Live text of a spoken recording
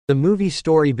The movie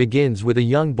story begins with a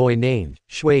young boy named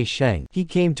Xiang. He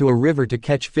came to a river to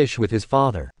catch fish with his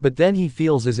father, but then he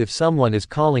feels as if someone is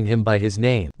calling him by his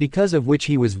name, because of which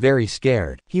he was very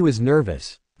scared. He was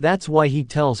nervous. That's why he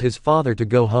tells his father to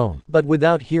go home. But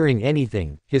without hearing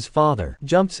anything, his father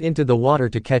jumps into the water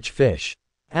to catch fish.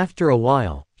 After a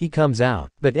while, he comes out,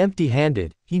 but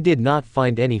empty-handed. He did not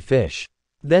find any fish.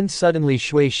 Then suddenly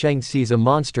Xiang sees a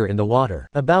monster in the water,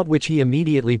 about which he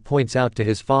immediately points out to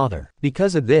his father.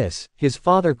 Because of this, his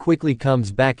father quickly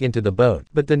comes back into the boat,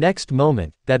 but the next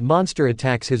moment, that monster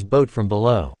attacks his boat from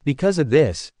below. Because of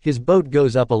this, his boat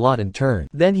goes up a lot and turns.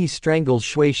 Then he strangles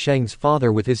Xiang's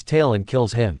father with his tail and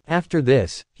kills him. After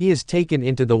this, he is taken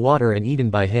into the water and eaten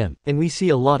by him, and we see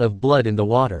a lot of blood in the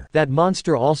water. That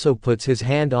monster also puts his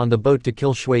hand on the boat to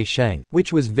kill Xiang,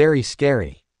 which was very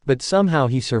scary. But somehow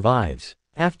he survives.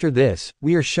 After this,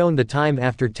 we are shown the time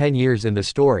after 10 years in the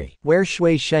story, where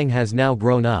Xiang has now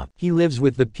grown up. He lives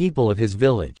with the people of his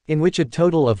village, in which a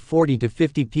total of 40 to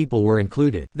 50 people were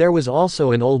included. There was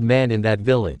also an old man in that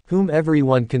village, whom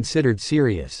everyone considered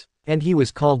serious, and he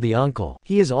was called the uncle.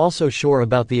 He is also sure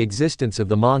about the existence of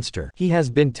the monster. He has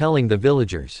been telling the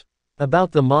villagers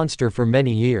about the monster for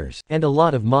many years, and a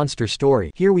lot of monster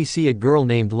story. Here we see a girl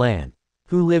named Lan,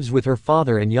 who lives with her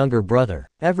father and younger brother.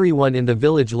 Everyone in the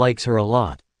village likes her a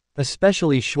lot,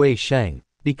 especially Xiang,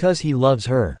 because he loves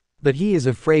her. But he is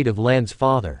afraid of Lan's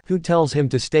father, who tells him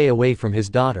to stay away from his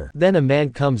daughter. Then a man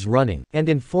comes running, and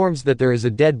informs that there is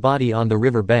a dead body on the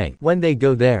river bank. When they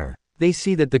go there, they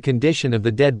see that the condition of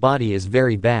the dead body is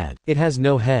very bad. It has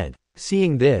no head.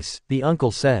 Seeing this, the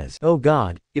uncle says, "Oh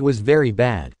God, it was very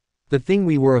bad. The thing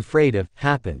we were afraid of,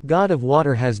 happened. God of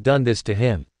water has done this to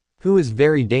him, who is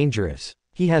very dangerous.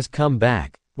 He has come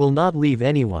back, will not leave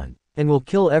anyone, and will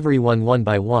kill everyone one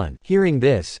by one." Hearing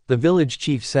this, the village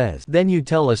chief says, "Then you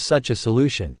tell us such a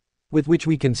solution, with which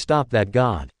we can stop that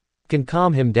God, can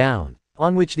calm him down."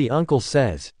 On which the uncle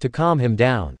says, "To calm him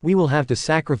down, we will have to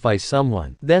sacrifice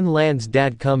someone." Then Lan's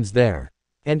dad comes there,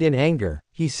 and in anger,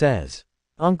 he says,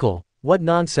 "Uncle, what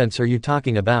nonsense are you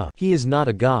talking about? He is not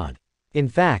a god. In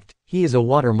fact, he is a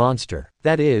water monster.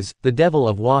 That is, the devil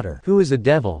of water." Who is a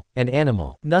devil, an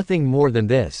animal, nothing more than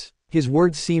this. His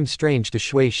words seem strange to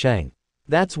Xiang.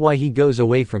 That's why he goes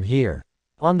away from here.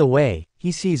 On the way,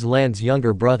 he sees Lan's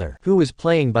younger brother, who is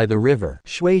playing by the river.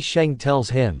 Xiang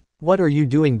tells him, "What are you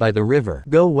doing by the river?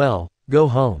 Go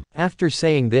home." After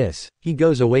saying this, he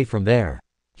goes away from there.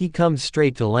 He comes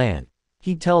straight to Lan.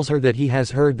 He tells her that he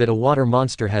has heard that a water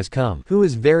monster has come, who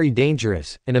is very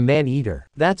dangerous, and a man-eater.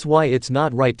 That's why it's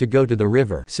not right to go to the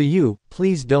river. So you,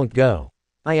 please don't go.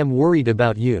 I am worried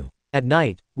about you. At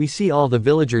night, we see all the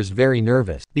villagers very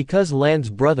nervous, because Lan's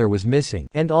brother was missing,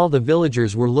 and all the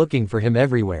villagers were looking for him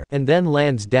everywhere. And then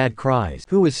Lan's dad cries,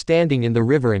 who was standing in the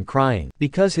river and crying,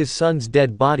 because his son's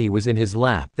dead body was in his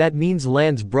lap. That means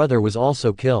Lan's brother was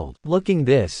also killed. Looking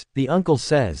this, the uncle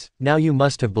says, "Now you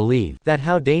must have believed that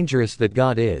how dangerous that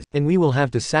God is, and we will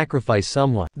have to sacrifice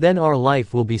someone. Then our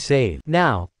life will be saved."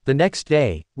 Now, the next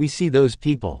day, we see those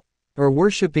people are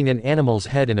worshipping an animal's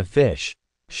head and a fish.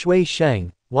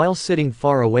 Xiang, while sitting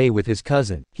far away with his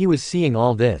cousin, he was seeing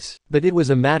all this, but it was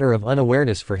a matter of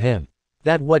unawareness for him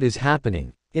that what is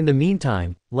happening. In the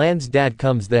meantime, Lan's dad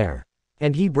comes there,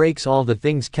 and he breaks all the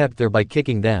things kept there by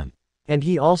kicking them, and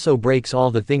he also breaks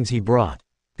all the things he brought.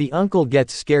 The uncle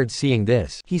gets scared seeing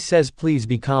this. He says, "Please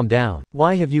be calm down.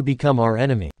 Why have you become our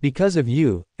enemy? Because of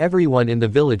you, everyone in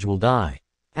the village will die."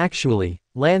 Actually,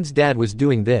 Lan's dad was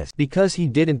doing this because he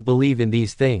didn't believe in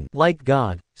these things, like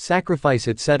God, sacrifice,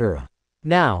 etc.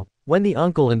 Now, when the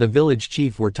uncle and the village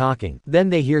chief were talking, then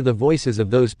they hear the voices of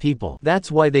those people.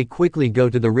 That's why they quickly go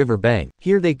to the river bank.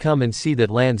 Here they come and see that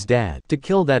Lan's dad, to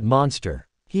kill that monster,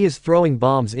 he is throwing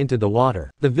bombs into the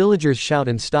water. The villagers shout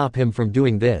and stop him from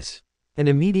doing this, and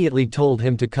immediately told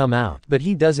him to come out. But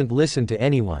he doesn't listen to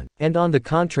anyone, and on the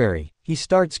contrary, he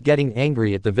starts getting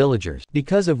angry at the villagers,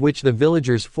 because of which the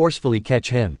villagers forcefully catch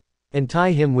him and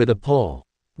tie him with a pole.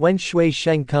 When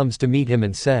Xiang comes to meet him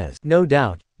and says, "No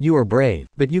doubt, you are brave,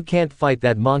 but you can't fight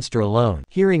that monster alone."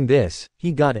 Hearing this,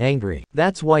 he got angry.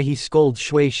 That's why he scolds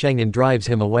Xiang and drives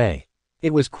him away.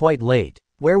 It was quite late,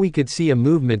 where we could see a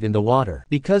movement in the water,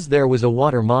 because there was a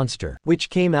water monster, which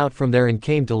came out from there and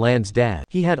came to Lan's dad.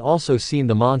 He had also seen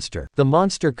the monster. The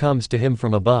monster comes to him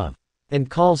from above, and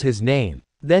calls his name.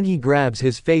 Then he grabs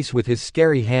his face with his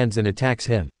scary hands and attacks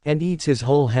him, and eats his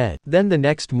whole head. Then the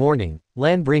next morning,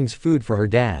 Lan brings food for her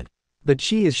dad. But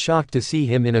she is shocked to see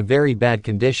him in a very bad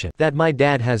condition. "That my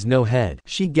dad has no head."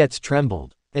 She gets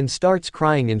trembled, and starts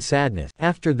crying in sadness.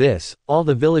 After this, all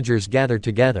the villagers gather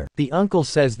together. The uncle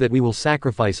says that we will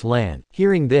sacrifice Lan.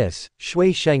 Hearing this,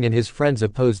 Xiang and his friends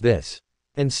oppose this.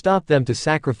 and stop them to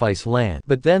sacrifice Lan.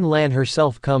 But then Lan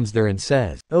herself comes there and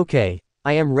says, "Okay,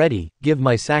 I am ready, give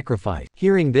my sacrifice."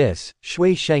 Hearing this,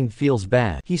 Xiang feels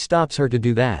bad. He stops her to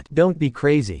do that. "Don't be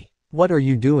crazy. What are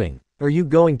you doing? Are you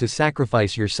going to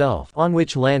sacrifice yourself?" On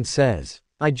which Lan says,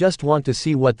 "I just want to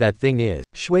see what that thing is."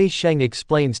 Xiang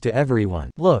explains to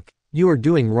everyone, "Look, you are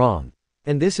doing wrong.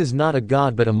 And this is not a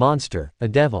god but a monster, a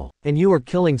devil. And you are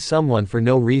killing someone for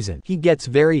no reason." He gets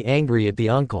very angry at the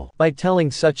uncle by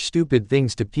telling such stupid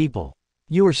things to people.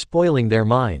 You are spoiling their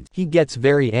minds. He gets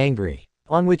very angry.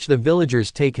 On which the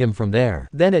villagers take him from there.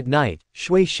 Then at night,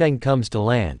 Xiang comes to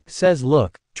Lan, says,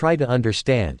 "Look, try to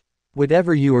understand.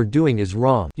 Whatever you are doing is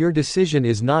wrong. Your decision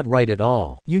is not right at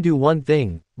all. You do one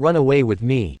thing, run away with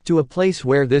me, to a place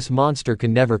where this monster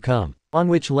can never come." On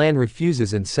which Lan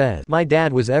refuses and says, "My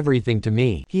dad was everything to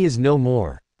me. He is no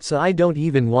more. So I don't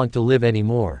even want to live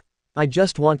anymore. I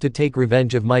just want to take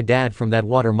revenge of my dad from that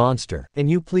water monster, and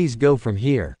you please go from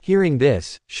here." Hearing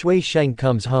this, Xiang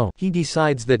comes home. He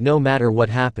decides that no matter what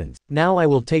happens, now I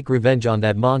will take revenge on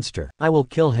that monster. I will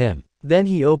kill him. Then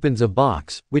he opens a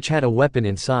box, which had a weapon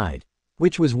inside,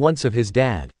 which was once of his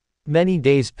dad. Many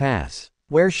days pass,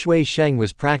 where Xiang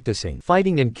was practicing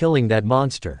fighting and killing that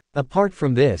monster. Apart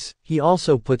from this, he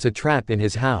also puts a trap in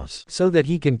his house so that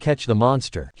he can catch the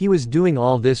monster. He was doing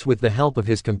all this with the help of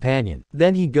his companion.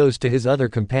 Then he goes to his other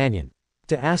companion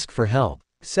to ask for help.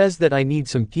 Says that I need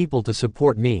some people to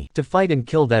support me to fight and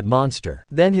kill that monster.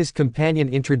 Then his companion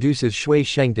introduces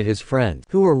Xiang to his friends,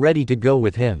 who are ready to go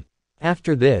with him.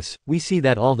 After this, we see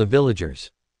that all the villagers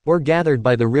were gathered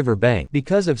by the river bank.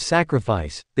 Because of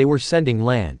sacrifice, they were sending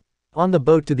Lan on the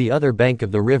boat to the other bank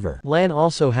of the river. Lan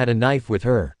also had a knife with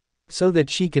her, so that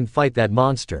she can fight that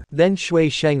monster. Then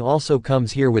Xiang also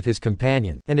comes here with his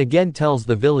companion, and again tells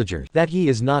the villagers that he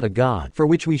is not a god, for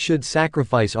which we should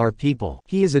sacrifice our people.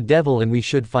 He is a devil and we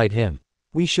should fight him.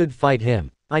 We should fight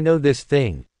him. I know this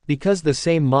thing, because the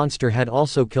same monster had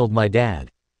also killed my dad,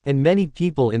 and many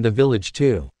people in the village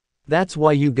too. That's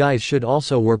why you guys should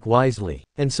also work wisely,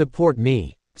 and support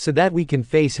me, so that we can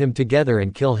face him together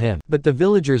and kill him. But the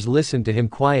villagers listen to him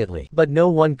quietly, but no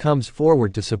one comes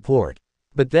forward to support.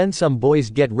 But then some boys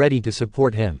get ready to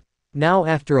support him. Now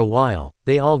after a while,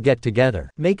 they all get together,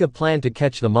 make a plan to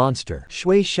catch the monster.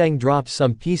 Xiang drops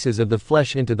some pieces of the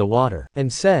flesh into the water,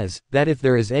 and says that if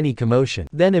there is any commotion,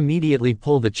 then immediately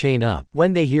pull the chain up.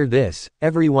 When they hear this,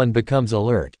 everyone becomes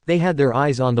alert. They had their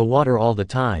eyes on the water all the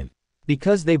time,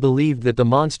 because they believed that the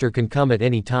monster can come at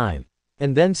any time.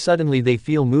 And then suddenly they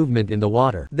feel movement in the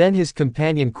water. Then his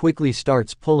companion quickly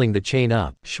starts pulling the chain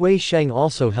up. Xiang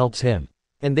also helps him,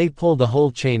 and they pull the whole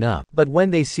chain up. But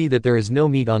when they see that there is no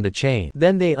meat on the chain,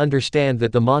 then they understand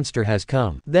that the monster has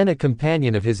come. Then a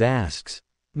companion of his asks,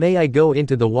 "May I go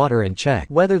into the water and check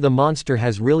whether the monster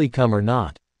has really come or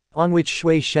not?" On which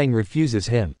Xiang refuses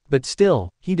him, but still,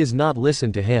 he does not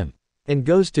listen to him, and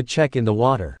goes to check in the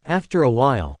water. After a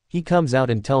while, he comes out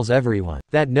and tells everyone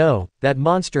that no, that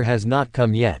monster has not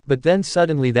come yet. But then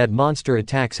suddenly that monster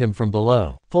attacks him from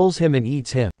below, pulls him and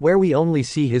eats him, where we only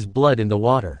see his blood in the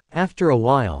water. After a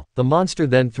while, the monster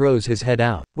then throws his head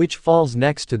out, which falls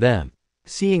next to them.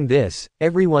 Seeing this,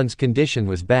 everyone's condition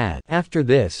was bad. After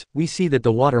this, we see that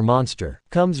the water monster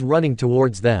comes running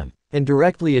towards them, and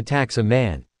directly attacks a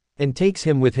man, and takes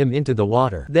him with him into the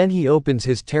water. Then he opens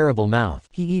his terrible mouth.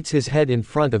 He eats his head in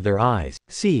front of their eyes.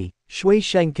 See,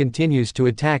 Xiang continues to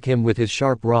attack him with his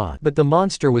sharp rod. But the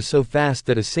monster was so fast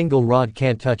that a single rod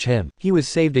can't touch him. He was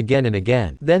saved again and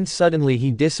again. Then suddenly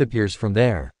he disappears from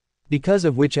there, because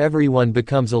of which everyone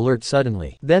becomes alert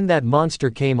suddenly. Then that monster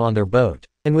came on their boat,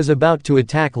 and was about to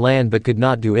attack Lan but could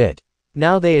not do it.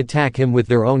 Now they attack him with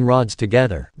their own rods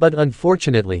together. But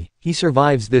unfortunately, he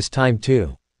survives this time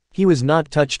too. He was not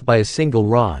touched by a single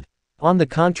rod. On the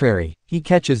contrary, he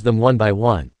catches them one by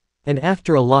one, and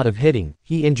after a lot of hitting,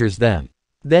 he injures them.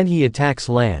 Then he attacks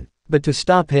Lan, but to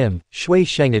stop him,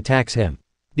 Xiang attacks him,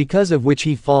 because of which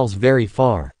he falls very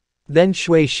far. Then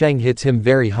Xiang hits him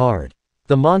very hard.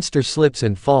 The monster slips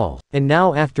and falls, and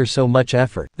now after so much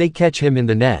effort, they catch him in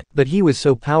the net. But he was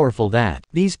so powerful that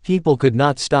these people could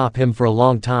not stop him for a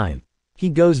long time. He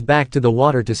goes back to the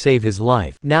water to save his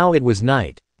life. Now it was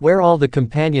night, where all the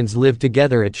companions lived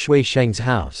together at Xiang's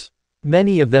house.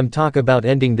 Many of them talk about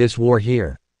ending this war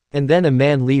here. And then a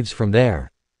man leaves from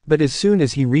there. But as soon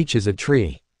as he reaches a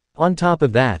tree, on top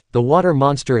of that, the water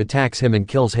monster attacks him and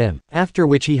kills him. After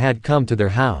which he had come to their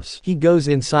house. He goes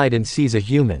inside and sees a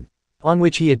human, on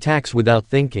which he attacks without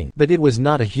thinking. But it was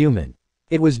not a human.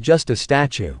 It was just a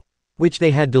statue, which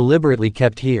they had deliberately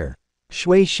kept here.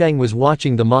 Xiang was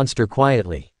watching the monster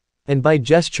quietly, and by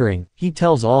gesturing, he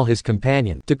tells all his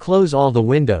companions to close all the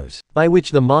windows, by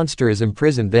which the monster is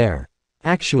imprisoned there.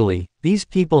 Actually, these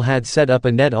people had set up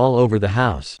a net all over the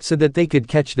house so that they could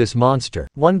catch this monster.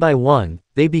 One by one,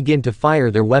 they begin to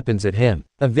fire their weapons at him.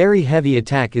 A very heavy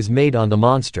attack is made on the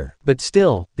monster, but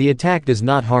still, the attack does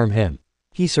not harm him.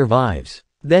 He survives.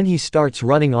 Then he starts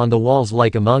running on the walls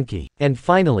like a monkey, and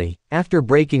finally, after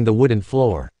breaking the wooden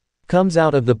floor, comes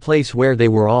out of the place where they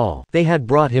were all. They had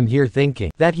brought him here thinking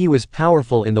that he was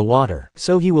powerful in the water,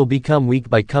 so he will become weak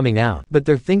by coming out. But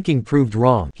their thinking proved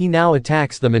wrong. He now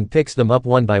attacks them and picks them up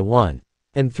one by one,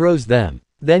 and throws them.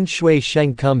 Then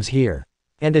Xiang comes here,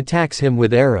 and attacks him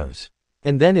with arrows.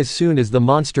 And then as soon as the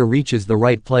monster reaches the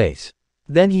right place,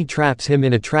 then he traps him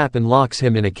in a trap and locks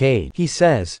him in a cage. He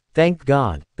says, "Thank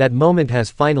God, that moment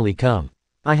has finally come.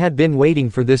 I had been waiting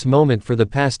for this moment for the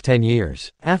past 10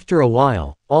 years. After a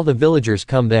while, all the villagers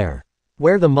come there,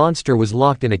 where the monster was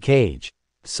locked in a cage.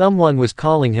 Someone was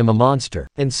calling him a monster,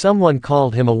 and someone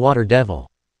called him a water devil,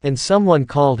 and someone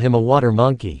called him a water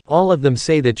monkey. All of them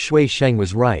say that Xiang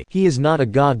was right. He is not a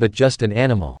god but just an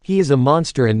animal. He is a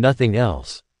monster and nothing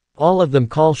else. All of them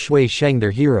call Xiang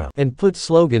their hero, and put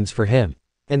slogans for him,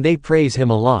 and they praise him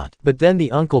a lot. But then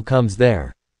the uncle comes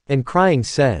there, and crying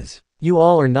says, 'You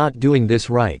all are not doing this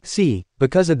right. See,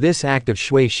 because of this act of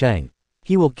Xiang,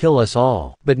 he will kill us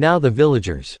all.' But now the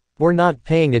villagers were not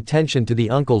paying attention to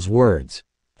the uncle's words.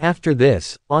 After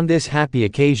this, on this happy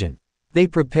occasion, they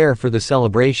prepare for the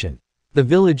celebration. The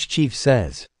village chief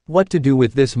says, 'What to do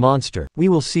with this monster? We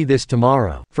will see this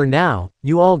tomorrow. For now,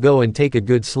 you all go and take a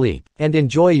good sleep, and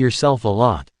enjoy yourself a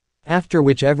lot.' After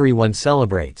which everyone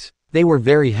celebrates. They were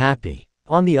very happy.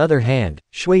 On the other hand,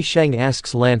 Xiang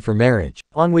asks Lan for marriage,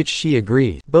 on which she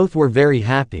agreed. Both were very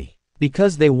happy,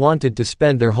 because they wanted to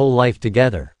spend their whole life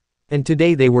together. And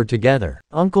today they were together.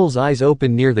 Uncle's eyes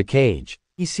open near the cage.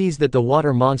 He sees that the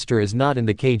water monster is not in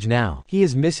the cage now. He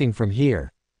is missing from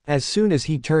here. As soon as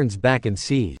he turns back and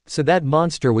sees, so that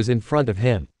monster was in front of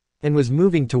him, and was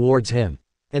moving towards him.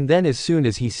 And then as soon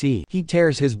as he sees, he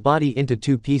tears his body into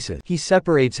 2 pieces. He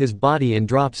separates his body and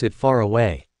drops it far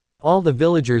away. All the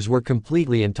villagers were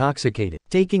completely intoxicated,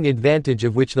 taking advantage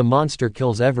of which the monster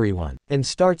kills everyone, and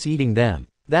starts eating them.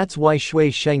 That's why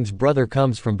Xiang's brother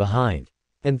comes from behind,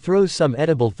 and throws some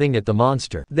edible thing at the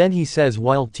monster. Then he says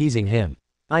while teasing him,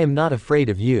 "I am not afraid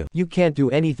of you. You can't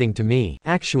do anything to me."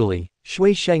 Actually,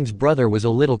 Xiang's brother was a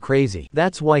little crazy.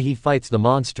 That's why he fights the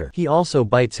monster. He also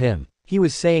bites him. He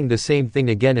was saying the same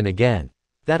thing again and again,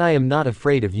 that I am not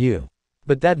afraid of you.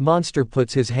 But that monster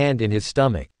puts his hand in his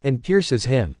stomach, and pierces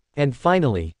him, and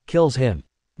finally, kills him.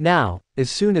 Now, as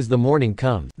soon as the morning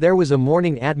comes, there was a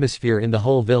mourning atmosphere in the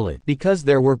whole village, because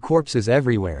there were corpses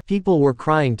everywhere. People were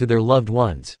crying to their loved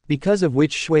ones, because of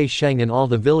which Xiang and all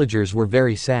the villagers were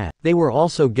very sad. They were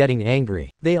also getting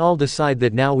angry. They all decide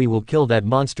that now we will kill that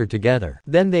monster together.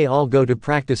 Then they all go to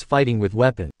practice fighting with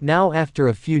weapons. Now after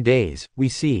a few days, we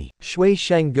see,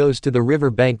 Xiang goes to the river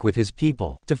bank with his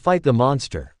people, to fight the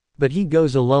monster. But he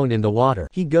goes alone in the water.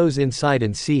 He goes inside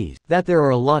and sees that there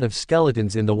are a lot of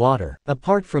skeletons in the water.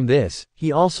 Apart from this,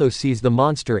 he also sees the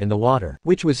monster in the water,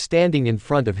 which was standing in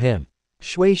front of him.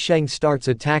 Xiang starts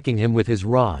attacking him with his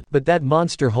rod, but that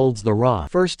monster holds the rod,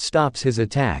 first stops his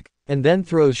attack, and then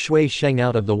throws Xiang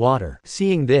out of the water.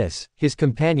 Seeing this, his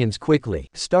companions quickly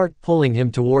start pulling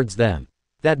him towards them.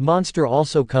 That monster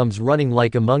also comes running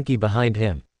like a monkey behind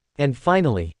him. And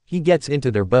finally, he gets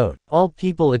into their boat. All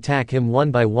people attack him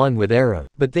one by one with arrows,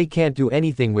 but they can't do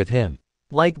anything with him.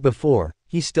 Like before,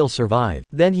 he still survived.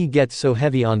 Then he gets so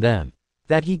heavy on them,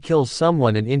 that he kills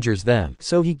someone and injures them.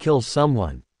 So he kills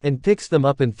someone, and picks them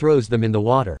up and throws them in the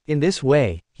water. In this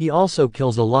way, he also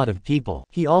kills a lot of people.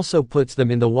 He also puts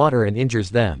them in the water and injures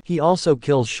them. He also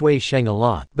kills Xiang a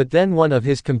lot. But then one of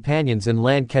his companions and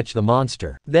Lan catch the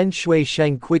monster. Then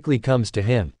Xiang quickly comes to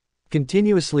him,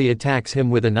 continuously attacks him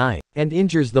with a knife, and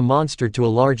injures the monster to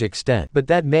a large extent. But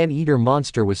that man-eater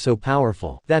monster was so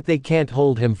powerful, that they can't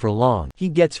hold him for long. He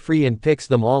gets free and picks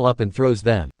them all up and throws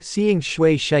them. Seeing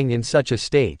Xiang in such a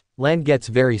state, Lan gets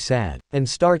very sad, and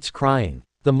starts crying.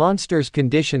 The monster's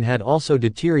condition had also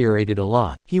deteriorated a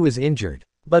lot. He was injured.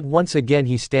 But once again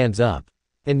he stands up,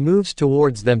 and moves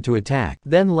towards them to attack.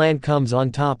 Then Lan comes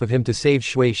on top of him to save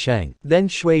Xiang. Then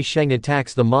Xiang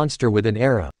attacks the monster with an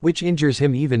arrow, which injures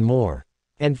him even more,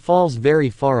 and falls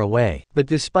very far away. But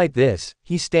despite this,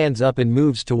 he stands up and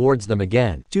moves towards them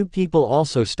again. 2 people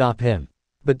also stop him,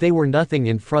 but they were nothing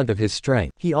in front of his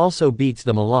strength. He also beats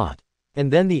them a lot.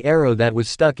 And then the arrow that was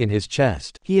stuck in his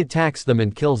chest, he attacks them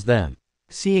and kills them.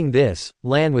 Seeing this,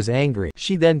 Lan was angry.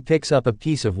 She then picks up a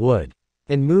piece of wood,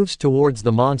 and moves towards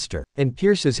the monster, and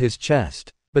pierces his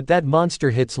chest. But that monster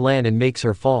hits Lan and makes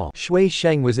her fall.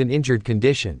 Xiang was in injured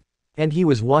condition, And he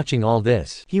was watching all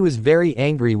this. He was very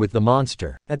angry with the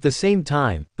monster. At the same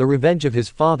time, the revenge of his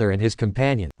father and his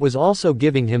companion was also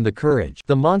giving him the courage.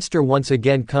 The monster once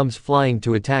again comes flying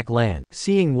to attack Lan.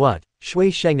 Seeing what,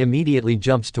 Xiang immediately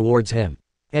jumps towards him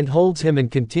and holds him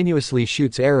and continuously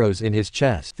shoots arrows in his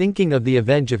chest. Thinking of the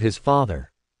revenge of his father,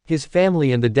 his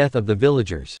family and the death of the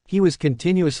villagers, he was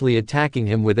continuously attacking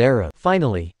him with arrows.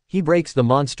 Finally, he breaks the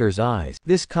monster's eyes.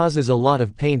 This causes a lot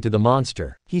of pain to the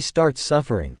monster. He starts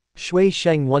suffering.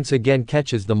 Xiang once again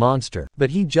catches the monster,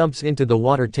 but he jumps into the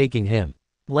water taking him.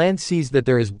 Lan sees that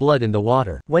there is blood in the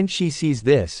water. When she sees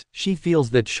this, she feels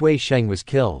that Xiang was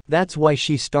killed. That's why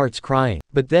she starts crying.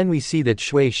 But then we see that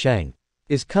Xiang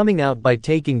is coming out by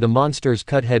taking the monster's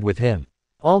cut head with him.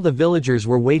 All the villagers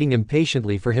were waiting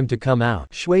impatiently for him to come out.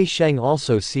 Xiang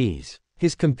also sees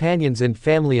his companions and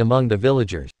family among the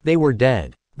villagers. They were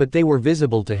dead, but they were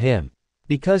visible to him,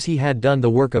 because he had done the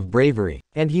work of bravery,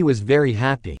 and he was very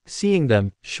happy. Seeing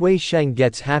them, Xiang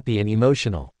gets happy and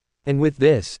emotional. And with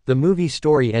this, the movie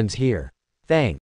story ends here. Thanks.